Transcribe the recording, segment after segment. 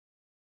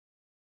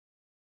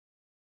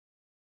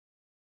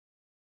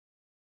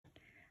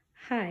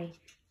Hi,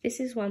 this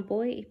is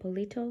Wambui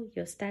Ippolito,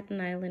 your Staten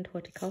Island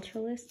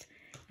horticulturalist,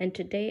 and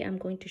today I'm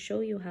going to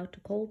show you how to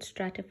cold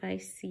stratify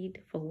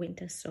seed for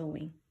winter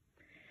sowing.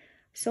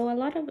 So a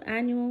lot of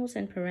annuals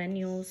and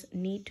perennials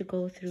need to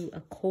go through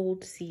a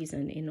cold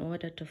season in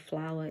order to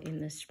flower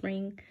in the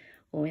spring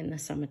or in the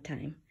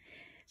summertime.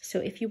 So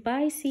if you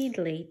buy seed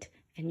late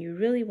and you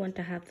really want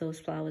to have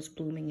those flowers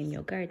blooming in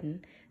your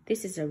garden,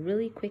 this is a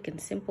really quick and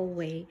simple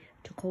way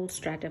to cold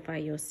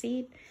stratify your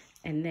seed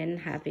and then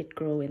have it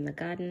grow in the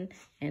garden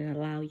and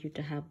allow you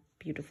to have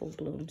beautiful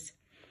blooms.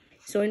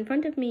 So in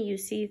front of me, you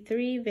see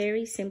three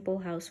very simple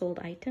household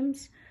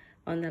items.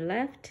 On the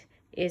left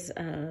is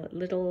a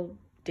little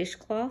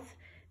dishcloth.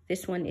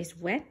 This one is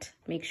wet.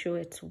 Make sure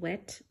it's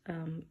wet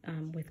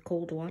with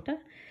cold water.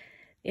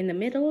 In the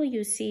middle,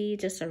 you see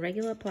just a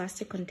regular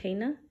plastic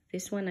container.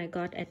 This one I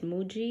got at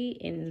Muji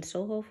in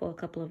Soho for a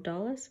couple of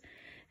dollars.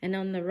 And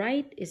on the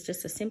right is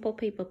just a simple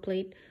paper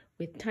plate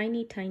with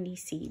tiny, tiny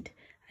seed.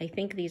 I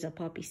think these are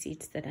poppy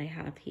seeds that I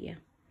have here.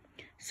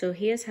 So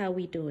here's how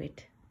we do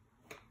it.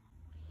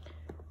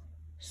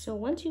 So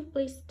once you've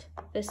placed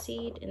the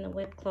seed in the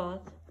wet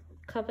cloth,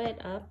 cover it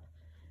up.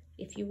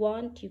 If you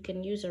want, you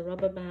can use a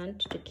rubber band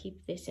to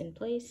keep this in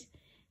place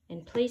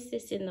and place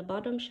this in the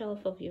bottom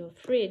shelf of your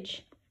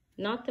fridge,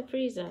 not the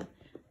freezer,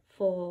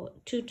 for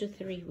 2 to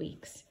 3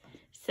 weeks.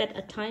 Set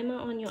a timer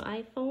on your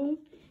iPhone,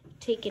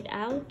 take it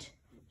out,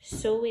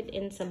 sow it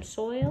in some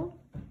soil,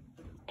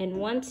 and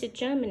once it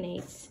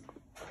germinates,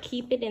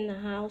 keep it in the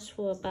house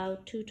for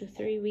about 2 to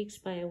 3 weeks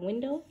by a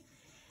window,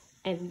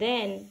 and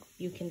then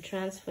you can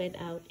transfer it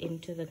out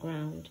into the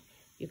ground.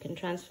 You can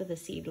transfer the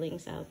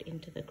seedlings out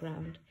into the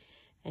ground.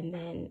 And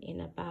then in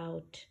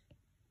about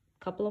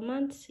a couple of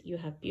months, you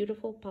have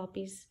beautiful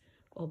poppies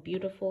or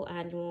beautiful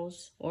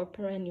annuals or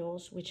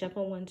perennials,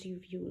 whichever ones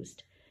you've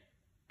used,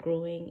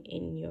 growing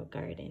in your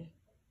garden.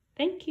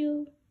 Thank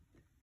you.